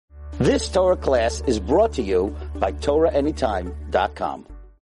This Torah class is brought to you by TorahAnytime.com.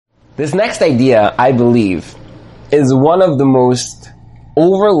 This next idea, I believe, is one of the most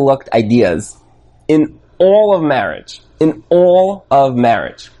overlooked ideas in all of marriage. In all of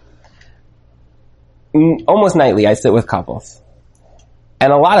marriage. Almost nightly, I sit with couples.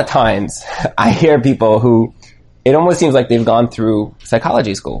 And a lot of times, I hear people who, it almost seems like they've gone through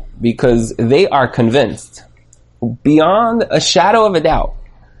psychology school because they are convinced, beyond a shadow of a doubt,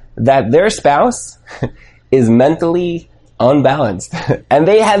 that their spouse is mentally unbalanced. And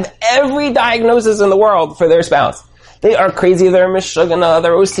they have every diagnosis in the world for their spouse. They are crazy, they're mishugana,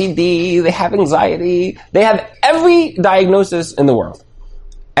 they're OCD, they have anxiety, they have every diagnosis in the world.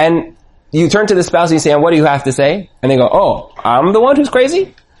 And you turn to the spouse and you say, and what do you have to say? And they go, oh, I'm the one who's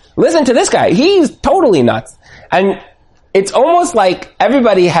crazy? Listen to this guy, he's totally nuts. And it's almost like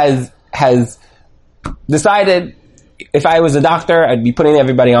everybody has decided, if I was a doctor, I'd be putting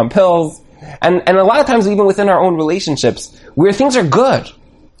everybody on pills. And a lot of times, even within our own relationships, where things are good,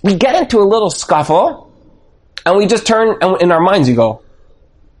 we get into a little scuffle, and we just turn, and in our minds, you go,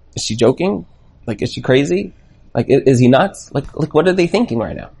 is she joking? Like, is she crazy? Like, is he nuts? Like, what are they thinking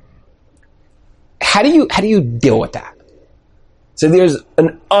right now? How do you deal with that? So there's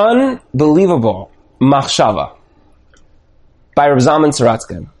an unbelievable machshava by Rav Zalman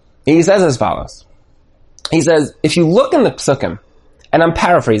Saratskin. He says as follows. He says, if you look in the Psukim, and I'm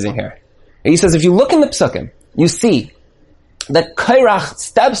paraphrasing here, he says, if you look in the Psukim, you see that Kairach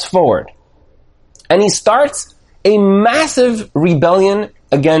steps forward, and he starts a massive rebellion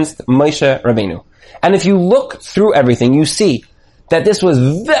against Moshe Rabbeinu. And if you look through everything, you see that this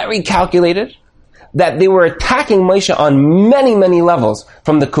was very calculated, that they were attacking Moshe on many, many levels,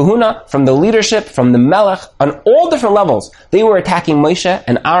 from the kahuna, from the leadership, from the melech, on all different levels. They were attacking Moshe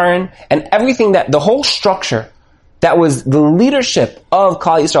and Aaron and everything, that the whole structure that was the leadership of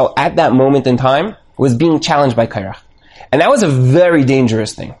Klal Yisrael at that moment in time was being challenged by Kairach. And that was a very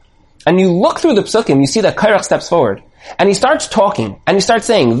dangerous thing. And you look through the psukim, you see that Kairach steps forward and he starts talking and he starts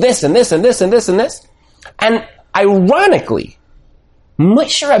saying this and this and this and this and this. And ironically,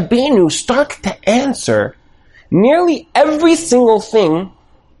 Moshe Rabbeinu starts to answer nearly every single thing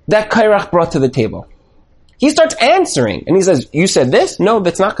that Kairach brought to the table. He starts answering, and he says, you said this? No,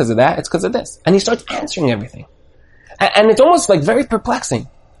 that's not because of that, it's because of this. And he starts answering everything. And it's almost like very perplexing.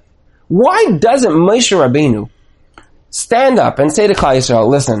 Why doesn't Moshe Rabbeinu stand up and say to Klal Yisrael,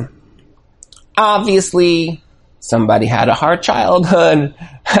 listen, obviously somebody had a hard childhood,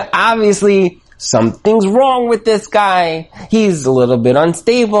 obviously something's wrong with this guy. He's a little bit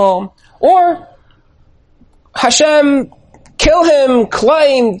unstable. Or Hashem, kill him,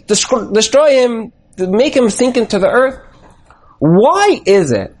 claim, destroy him, make him sink into the earth. Why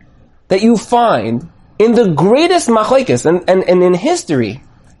is it that you find in the greatest machlekes and in history,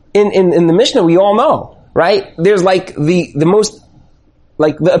 in the Mishnah we all know, right? There's like the most,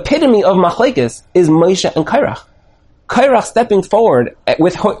 like the epitome of machlekes is Moshe and Kairach. Kairach stepping forward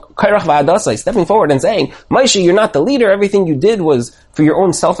with Kairach v'Adasai, stepping forward and saying, Moshe, you're not the leader. Everything you did was for your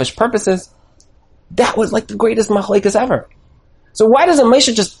own selfish purposes. That was like the greatest machlekes ever. So why doesn't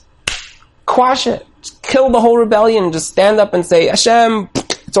Moshe just quash it, just kill the whole rebellion, and just stand up and say, Hashem,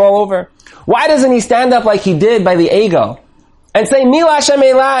 it's all over? Why doesn't he stand up like he did by the Ego and say, Mila Hashem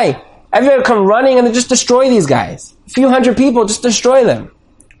Elai? Everyone come running and then just destroy these guys. A few hundred people, just destroy them.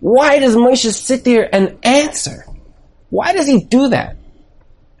 Why does Moshe sit there and answer? Why does he do that?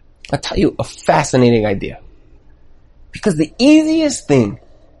 I'll tell you a fascinating idea. Because the easiest thing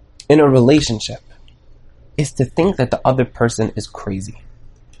in a relationship is to think that the other person is crazy.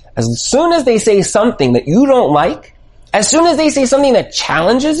 As soon as they say something that you don't like, as soon as they say something that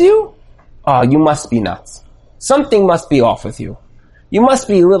challenges you, oh, you must be nuts. Something must be off with you. You must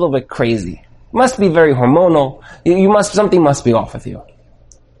be a little bit crazy. You must be very hormonal. Something must be off with you.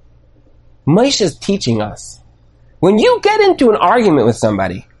 Moshe is teaching us, when you get into an argument with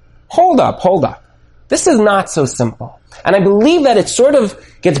somebody, hold up. This is not so simple. And I believe that it sort of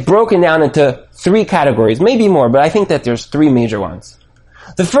gets broken down into three categories, maybe more, but I think that there's three major ones.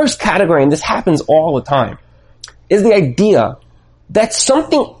 The first category, and this happens all the time, is the idea that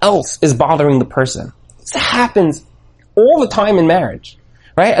something else is bothering the person. This happens all the time in marriage,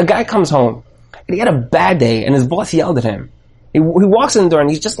 right? A guy comes home, and he had a bad day, and his boss yelled at him. He walks in the door, and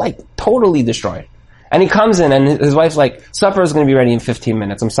he's just like totally destroyed. And he comes in and his wife's like, supper is going to be ready in 15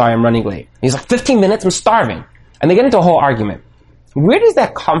 minutes. I'm sorry, I'm running late. He's like, 15 minutes? I'm starving. And they get into a whole argument. Where does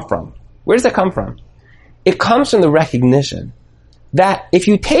that come from? It comes from the recognition that if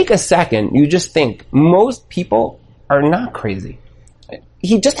you take a second, you just think, most people are not crazy.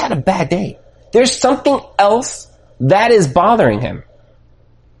 He just had a bad day. There's something else that is bothering him.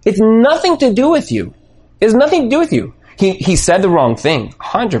 It's nothing to do with you. It's nothing to do with you. He said the wrong thing,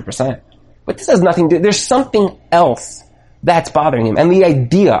 100%. But this has nothing to do, there's something else that's bothering him. And the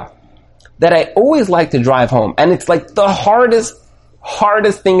idea that I always like to drive home, and it's like the hardest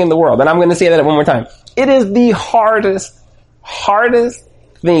thing in the world, and I'm going to say that one more time. It is the hardest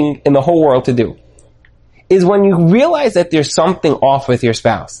thing in the whole world to do, is when you realize that there's something off with your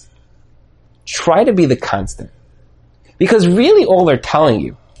spouse. Try to be the constant. Because really all they're telling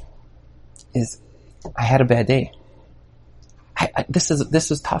you is, I had a bad day. This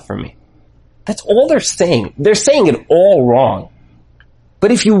is tough for me. That's all they're saying. They're saying it all wrong.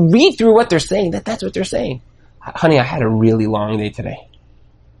 But if you read through what they're saying, that's what they're saying. Honey, I had a really long day today.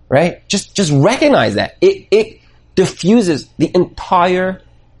 Right? Just recognize that. It diffuses the entire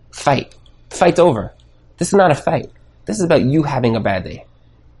fight. The fight's over. This is not a fight. This is about you having a bad day.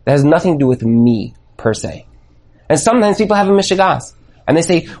 That has nothing to do with me, per se. And sometimes people have a mishigas. And they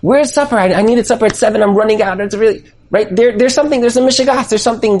say, where's supper? I needed supper at 7. I'm running out. It's really, right? There's a mishigas. There's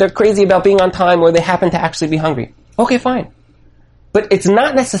something they're crazy about being on time, or they happen to actually be hungry. Okay, fine. But it's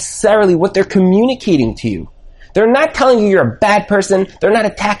not necessarily what they're communicating to you. They're not telling you you're a bad person. They're not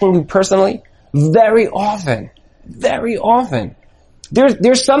attacking you personally. Very often,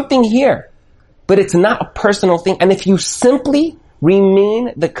 there's something here, but it's not a personal thing. And if you simply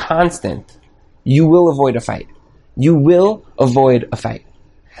remain the constant, you will avoid a fight. You will avoid a fight.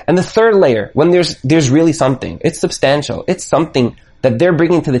 And the third layer, when there's really something, it's substantial. It's something that they're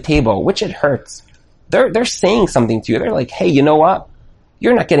bringing to the table, which it hurts. They're saying something to you. They're like, hey, you know what?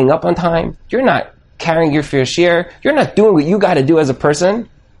 You're not getting up on time. You're not carrying your fair share. You're not doing what you got to do as a person.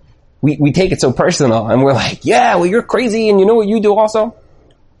 We take it so personal, and we're like, yeah, well, you're crazy, and you know what you do also?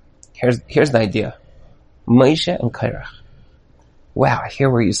 Here's the idea. Moshe and Kairach. Wow, I hear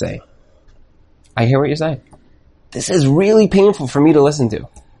what you're saying. This is really painful for me to listen to.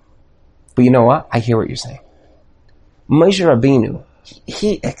 But you know what? I hear what you're saying. Moshe Rabbeinu,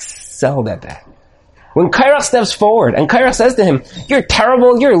 he excelled at that. When Kairach steps forward and Kairach says to him, you're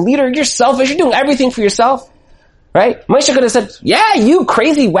terrible, you're a leader, you're selfish, you're doing everything for yourself. Right? Moshe could have said, yeah, you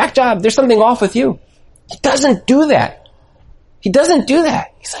crazy whack job, there's something off with you. He doesn't do that.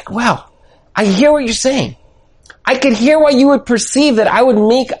 He's like, wow, I hear what you're saying. I could hear why you would perceive that I would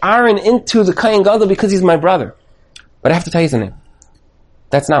make Aaron into the Kohen Gadol because he's my brother. But I have to tell you something.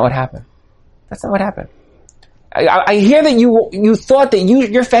 That's not what happened. I hear that you thought that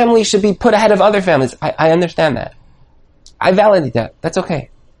your family should be put ahead of other families. I understand that. I validate that. That's okay.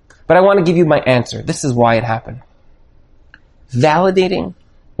 But I want to give you my answer. This is why it happened. Validating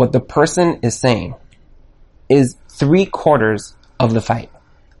what the person is saying is 3/4 of the fight.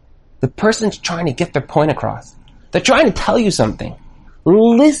 The person's trying to get their point across. They're trying to tell you something.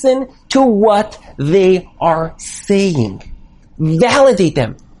 Listen to what they are saying. Validate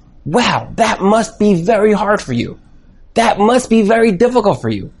them. Wow, that must be very hard for you. That must be very difficult for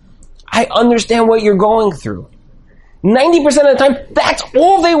you. I understand what you're going through. 90% of the time, that's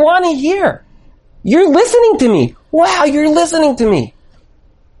all they want to hear. You're listening to me. Wow, you're listening to me.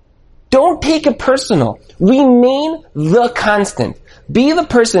 Don't take it personal. Remain the constant. Be the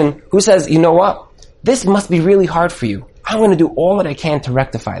person who says, you know what? This must be really hard for you. I'm going to do all that I can to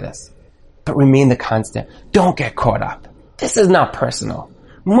rectify this. But remain the constant. Don't get caught up. This is not personal.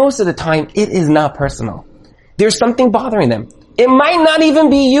 Most of the time, it is not personal. There's something bothering them. It might not even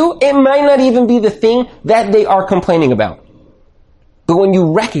be you. It might not even be the thing that they are complaining about. But when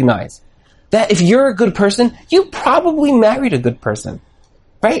you recognize that if you're a good person, you probably married a good person.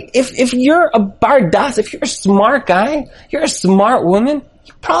 Right? If you're a bardas, if you're a smart guy, you're a smart woman,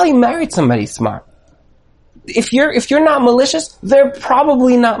 you probably married somebody smart. If you're not malicious, they're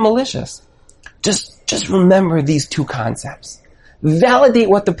probably not malicious. Just remember these two concepts. Validate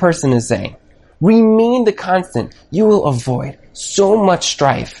what the person is saying. Remain the constant. You will avoid so much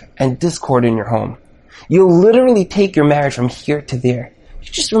strife and discord in your home. You'll literally take your marriage from here to there.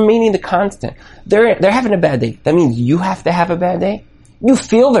 You're just remaining the constant. They're having a bad day. That means you have to have a bad day. You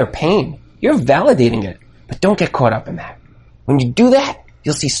feel their pain. You're validating it. But don't get caught up in that. When you do that,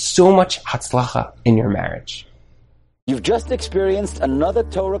 you'll see so much hatzlacha in your marriage. You've just experienced another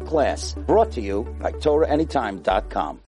Torah class brought to you by TorahAnytime.com.